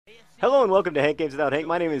Hello and welcome to Hank Games Without Hank.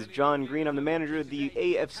 My name is John Green. I'm the manager of the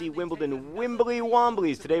AFC Wimbledon Wimbly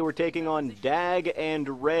Womblys. Today we're taking on Dag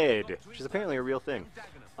and Red, which is apparently a real thing.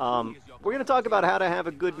 We're going to talk about how to have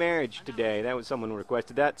a good marriage today. That was someone who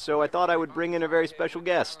requested that, so I thought I would bring in a very special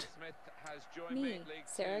guest. Me,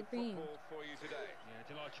 Sarah Green.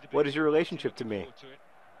 What is your relationship to me?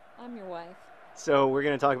 I'm your wife. So we're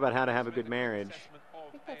going to talk about how to have a good marriage.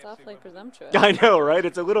 I think that's awfully presumptuous. I know, right?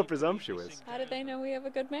 It's a little presumptuous. How did they know we have a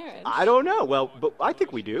good marriage? I don't know. Well, but I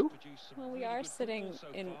think we do. Well, we are sitting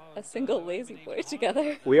in a single lazy boy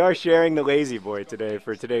together. We are sharing the lazy boy today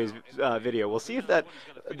for today's video. We'll see if the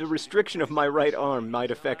restriction of my right arm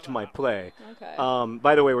might affect my play. Okay.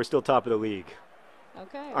 By the way, we're still top of the league.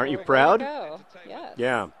 Okay. Aren't you well, proud? there we go. Yes.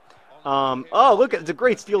 Yeah. Oh, look, it's a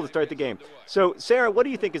great steal to start the game. So, Sarah, what do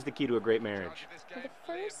you think is the key to a great marriage? Well, the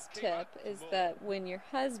first tip is that when your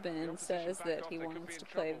husband says that he wants to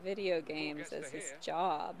play video games as his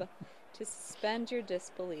job, to suspend your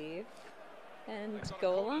disbelief and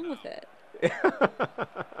go along with it.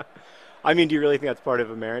 I mean, do you really think that's part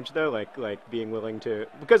of a marriage, though? Like being willing to,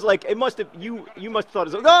 because like it must have you must have thought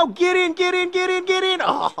it was, oh, get in.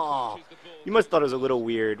 Oh, you must have thought it was a little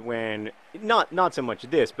weird when not so much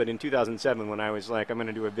this, but in 2007 when I was like, I'm going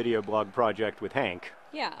to do a video blog project with Hank.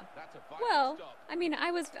 Yeah. Well, I mean,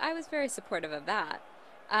 I was very supportive of that.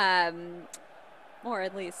 Or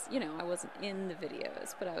at least, I wasn't in the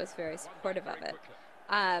videos, but I was very supportive of it.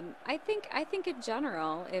 I think in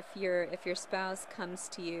general, if your spouse comes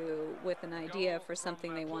to you with an idea for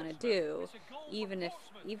something they want to do, even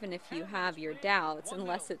if you have your doubts,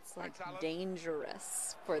 unless it's like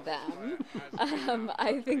dangerous for them,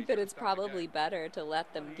 I think that it's probably better to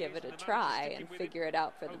let them give it a try and figure it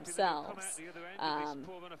out for themselves,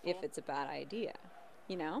 if it's a bad idea.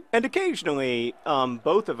 And occasionally,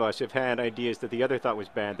 both of us have had ideas that the other thought was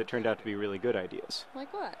bad that turned out to be really good ideas.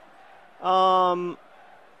 Like what?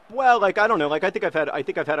 Well, like I don't know. Like I think I've had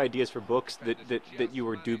ideas for books that you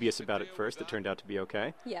were dubious about at first that turned out to be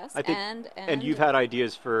okay. Yes, I think, and you've had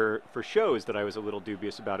ideas for shows that I was a little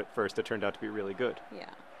dubious about at first that turned out to be really good. Yeah.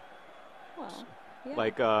 Well. Yeah.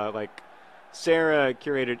 Like Sarah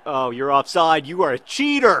curated. Oh, you're offside. You are a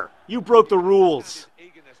cheater. You broke the rules.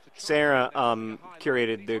 Sarah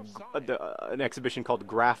curated an exhibition called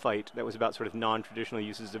Graphite that was about sort of non-traditional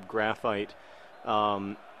uses of graphite,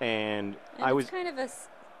 and I was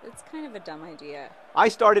It's kind of a dumb idea. I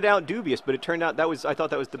started out dubious, but it turned out I thought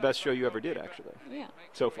that was the best show you ever did, actually. Yeah.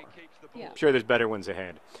 So far. Yeah. I'm sure there's better ones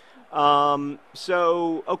ahead.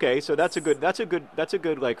 So that's a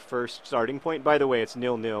good like first starting point. By the way, it's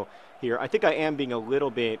 0-0 here. I think I am being a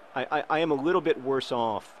little bit I am a little bit worse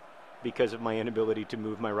off because of my inability to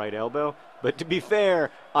move my right elbow. But to be fair,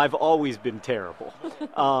 I've always been terrible.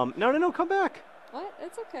 No, come back. What?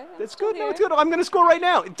 It's okay. It's good. No, it's good. I'm going to score right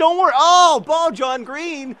now. Don't worry. Oh, ball, John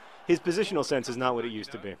Green. His positional sense is not what it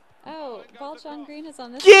used to be. Oh, ball John Green is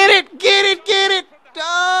on this. Get it!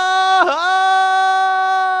 Oh!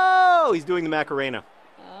 He's doing the Macarena.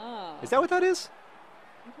 Oh. Is that what that is?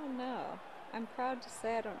 I don't know. I'm proud to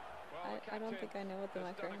say I don't think I know what the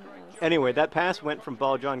Macarena is. Anyway, that pass went from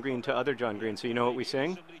ball John Green to other John Green. So you know what we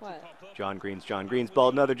sing? What? John Green's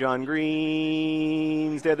balled another John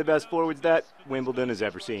Green's. They're the best forwards that Wimbledon has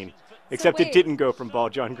ever seen. Except it didn't go from ball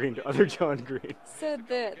John Green to other John Green. So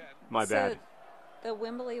My bad. The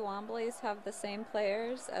Wimbly Womblys have the same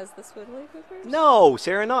players as the Swiddly Hoopers? No,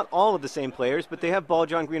 Sarah, not all of the same players, but they have ball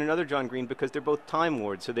John Green and other John Green because they're both Time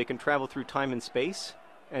Lords, so they can travel through time and space.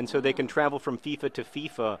 And so they can travel from FIFA to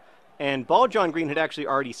FIFA. And Ball John Green had actually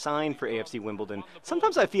already signed for AFC Wimbledon.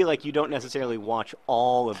 Sometimes I feel like you don't necessarily watch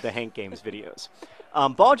all of the Hank Games videos.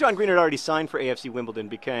 Ball John Green had already signed for AFC Wimbledon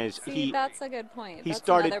because that's a good point. That's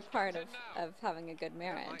another part of having a good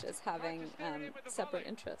marriage is having separate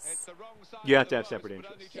interests. You have to have separate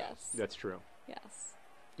interests. Yes. That's true. Yes.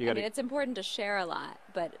 I mean, it's important to share a lot,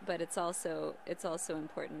 but it's also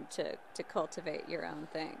important to cultivate your own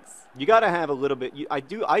things. You got to have a little bit.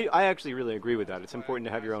 I actually really agree with that. It's important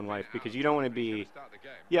to have your own life because you don't want to be,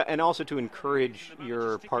 and also to encourage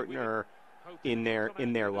your partner in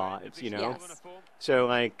their lives. Yes. So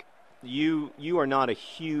like, you are not a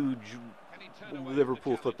huge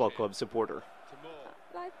Liverpool Football Club supporter.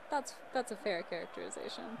 That's a fair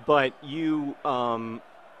characterization. But you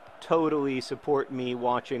totally support me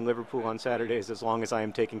watching Liverpool on Saturdays as long as I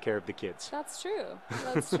am taking care of the kids. That's true.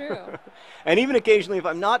 And even occasionally if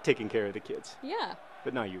I'm not taking care of the kids. Yeah.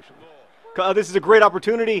 But not usually. This is a great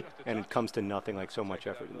opportunity, and it comes to nothing like so much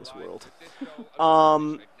effort in this world.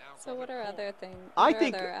 So what are other things?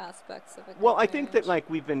 Other aspects of a good Well, I think that marriage?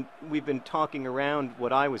 like we've been talking around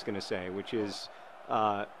what I was going to say, which is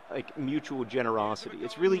like mutual generosity.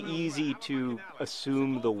 It's really easy to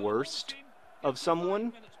assume the worst of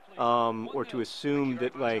someone, or to assume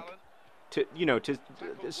that like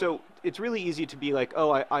so it's really easy to be like,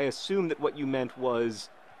 oh, I assume that what you meant was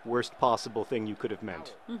worst possible thing you could have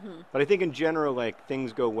meant. But I think in general, like,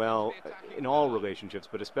 things go well in all relationships,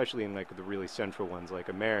 but especially in like the really central ones, like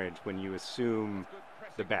a marriage, when you assume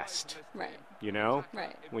the best. Right. You know?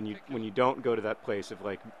 Right. When you don't go to that place of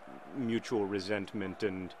like mutual resentment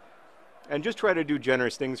and just try to do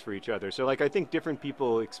generous things for each other. So like I think different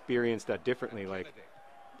people experience that differently. Like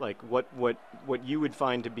what you would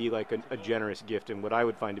find to be like a generous gift and what I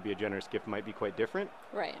would find to be a generous gift might be quite different.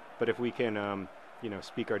 Right. But if we can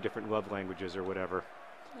speak our different love languages or whatever,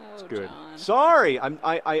 it's good. John. Sorry,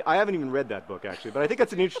 I haven't even read that book actually, but I think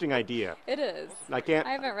that's an interesting idea. It is. I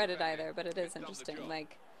haven't read it either, but it is interesting.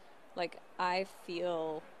 Like I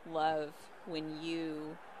feel love when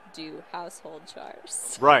you do household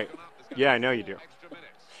chores. Right. Yeah, I know you do.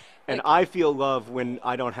 And Like, I feel love when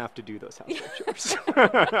I don't have to do those household chores.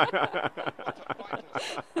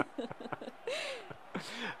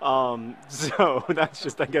 So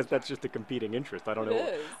I guess that's just a competing interest. I don't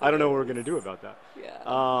know. I don't know what we're gonna do about that. Yeah.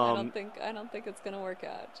 I don't think it's gonna work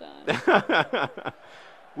out, John.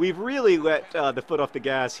 We've really let the foot off the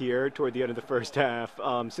gas here toward the end of the first half,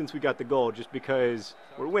 since we got the goal, just because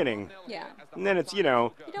we're winning. Yeah. And then it's You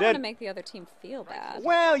don't then, want to make the other team feel bad.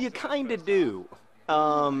 well, you kind of do.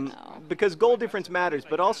 No. Because goal difference matters,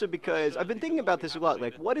 but also because I've been thinking about this a lot.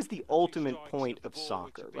 Like, what is the ultimate point of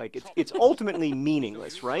soccer? Like, it's ultimately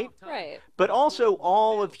meaningless, right? Right. But also,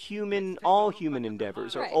 all human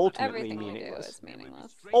endeavors are Right. ultimately Everything meaningless. you do is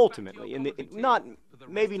meaningless. Ultimately, and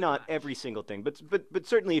maybe not every single thing, but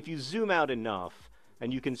certainly if you zoom out enough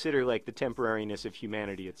and you consider like the temporariness of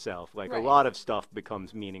humanity itself, like Right. a lot of stuff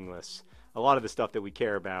becomes meaningless. A lot of the stuff that we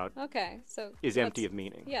care about Okay. So is empty of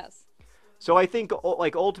meaning. Yes. So I think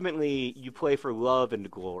like ultimately you play for love and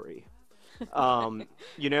glory. Like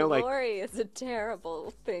Glory is a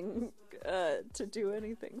terrible thing to do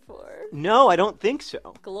anything for. no, I don't think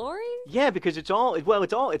so. Glory? Yeah, because it's all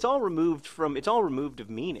removed of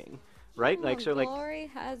meaning, right? Oh, Like so like glory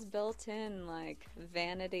has built-in like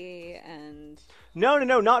vanity and no,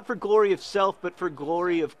 not for glory of self, but for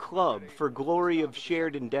glory of club, for glory of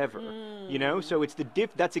shared endeavor. So it's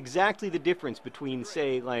that's exactly the difference between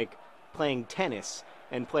say like playing tennis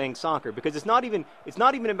and playing soccer, because it's not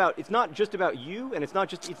just about you, and it's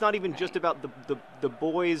not even just about the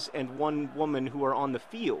boys and one woman who are on the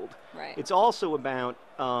field. Right. It's also about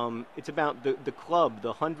the club,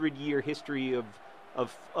 the 100-year history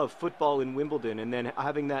of football in Wimbledon, and then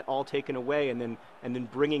having that all taken away, and then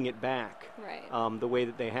bringing it back. Right. The way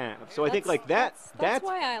that they have. So I think like that's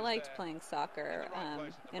why I liked playing soccer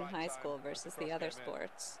in high school versus the other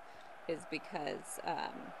sports, is because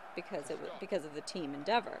of the team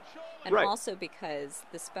endeavor, and Right. also because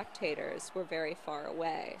the spectators were very far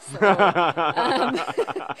away, so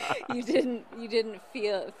you didn't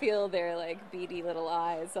feel their like beady little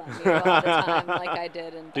eyes on you all the time like I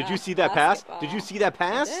did in Did you see that pass? basketball. Did you see that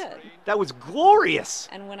pass? I did. That was glorious.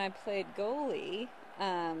 And when I played goalie,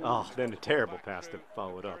 Then a terrible pass to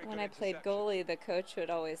follow it up. when I played goalie, the coach would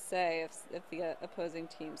always say if the opposing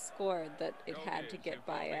team scored that it had to get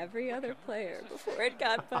by every other player before it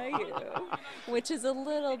got by you, which is a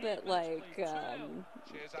little bit like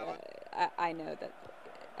I know that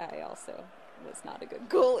I also was not a good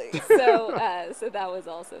goalie, so that was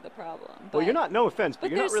also the problem. But, Well, you're not. No offense, but But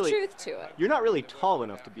you're not there's really. truth to it. You're not really tall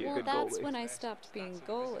enough to be a Well, good that's goalie. when I stopped being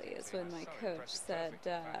goalie. Is when my coach said,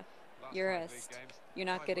 "Urist, you're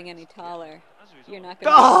not getting any taller. You're not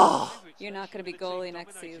gonna. Oh! You're not going to be goalie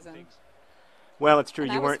next season." Well, it's true.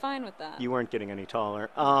 And You I was weren't. fine with that. You weren't getting any taller.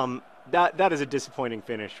 That is a disappointing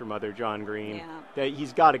finish from other John Green. Yeah. That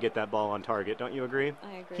he's got to get that ball on target. Don't you agree?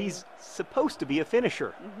 I agree. He's supposed to be a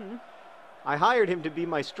finisher. Mm-hmm. I hired him to be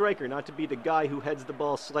my striker, not to be the guy who heads the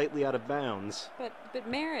ball slightly out of bounds. But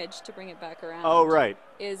marriage, to bring it back around, Oh, right.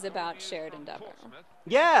 is about shared endeavor.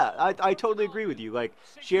 Yeah, I totally agree with you. Like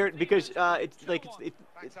shared, because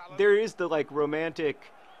there is the like romantic,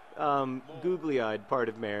 googly-eyed part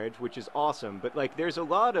of marriage, which is awesome. But like there's a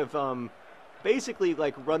lot of basically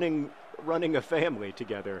like running a family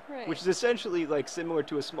together, Right. which is essentially like similar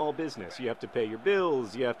to a small business. You have to pay your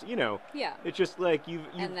bills. You have to, Yeah. It's just like you.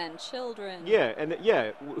 And then children.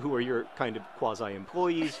 Yeah, who are your kind of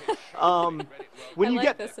quasi-employees. When I you like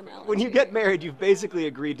get this when you analogy. get married, you've basically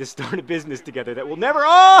agreed to start a business together that will never.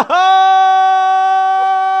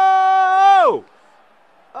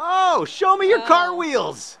 Oh, show me your Oh. car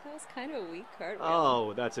wheels. That was kind of weak. sweet cartwheel.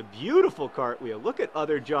 Oh, that's a beautiful cartwheel. Look at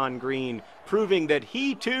other John Green proving that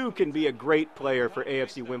he too can be a great player for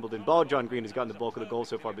AFC Wimbledon. Ball John Green has gotten the bulk of the goals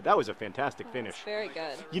so far, but that was a fantastic finish. Very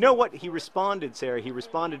good. You know what? He responded, Sarah. He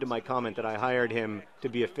responded to my comment that I hired him to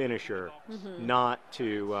be a finisher, not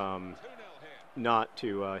to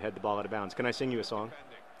head the ball out of bounds. Can I sing you a song?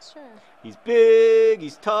 Sure. He's big,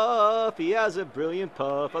 he's tough, he has a brilliant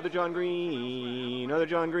puff. Other John Green, other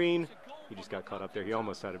John Green. He just got caught up there. He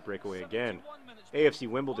almost had a breakaway again. AFC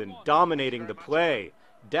Wimbledon dominating the play.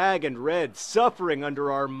 Dag and Red suffering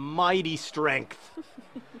under our mighty strength.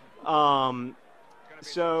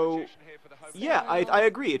 So, yeah, I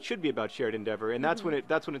agree. It should be about shared endeavor, and that's when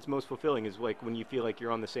it's most fulfilling. Is like when you feel like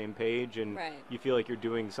you're on the same page, and you feel like you're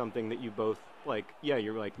doing something that you both like. Yeah,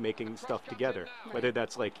 you're like making stuff together, whether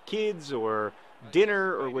that's like kids or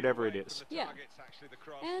dinner or whatever it is. Yeah,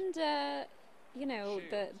 and you know,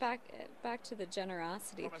 the back to the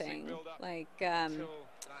generosity thing, like.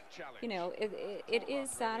 You know, it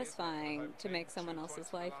is satisfying to make someone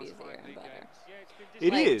else's life easier and better.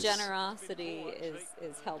 It is. Generosity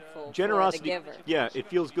is helpful Generosity, for the giver. yeah, it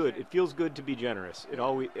feels good. It feels good to be generous. It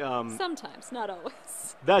always. Sometimes, not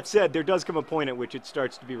always. That said, there does come a point at which it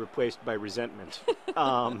starts to be replaced by resentment.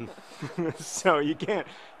 So you can't.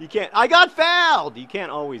 I got fouled. You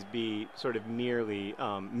can't always be sort of merely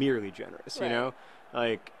generous. You know.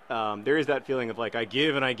 Like, there is that feeling of like, I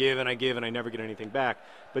give and I give and I give and I never get anything back.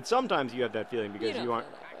 But sometimes you have that feeling because you aren't.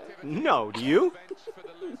 No, do you?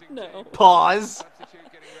 No. Pause.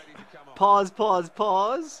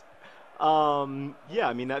 Pause. Yeah,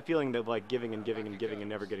 I mean, that feeling of like giving and giving and giving and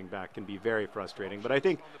never getting back can be very frustrating. But I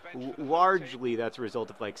think largely that's a result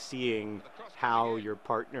of like seeing how your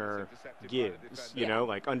partner gives, you know,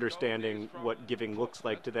 like understanding what giving looks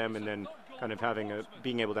like to them and then kind of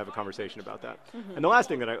being able to have a conversation about that. And the last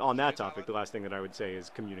thing on that topic, the last thing that I would say is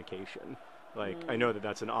communication. Like, I know that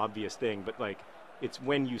that's an obvious thing, but like, it's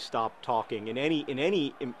when you stop talking in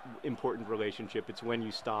any important relationship, it's when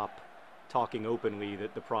you stop talking openly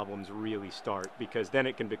that the problems really start, because then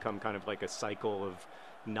it can become kind of like a cycle of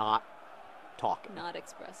not talking. Not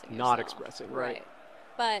expressing yourself. Not expressing, right.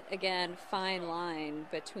 But again, fine line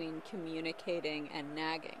between communicating and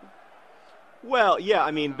nagging. Well, yeah,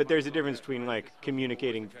 I mean, but there's a difference between like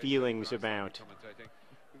communicating feelings about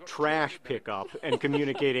trash pickup and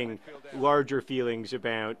communicating larger feelings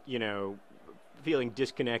about, you know, feeling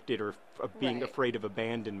disconnected or being afraid of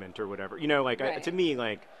abandonment or whatever. You know, like to me,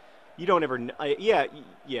 like, you don't ever. I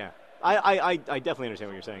definitely understand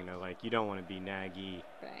what you're saying though. Like, you don't want to be naggy,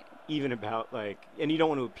 even about like, and you don't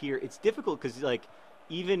want to appear. It's difficult because like,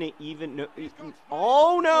 even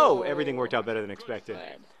everything worked out better than expected.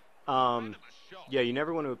 Yeah, you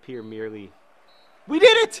never want to appear merely. We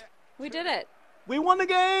did it! We did it. We won the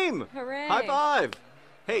game! Hooray! High five!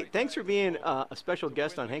 Hey, thanks for being a special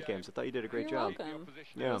guest on Hank Games. I thought you did a great job. You're welcome.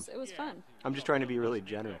 Yeah. It was fun. I'm just trying to be really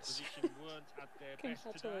generous.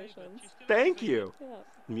 Congratulations. Thank you. Yeah.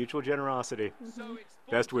 Mutual generosity.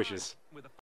 Best wishes.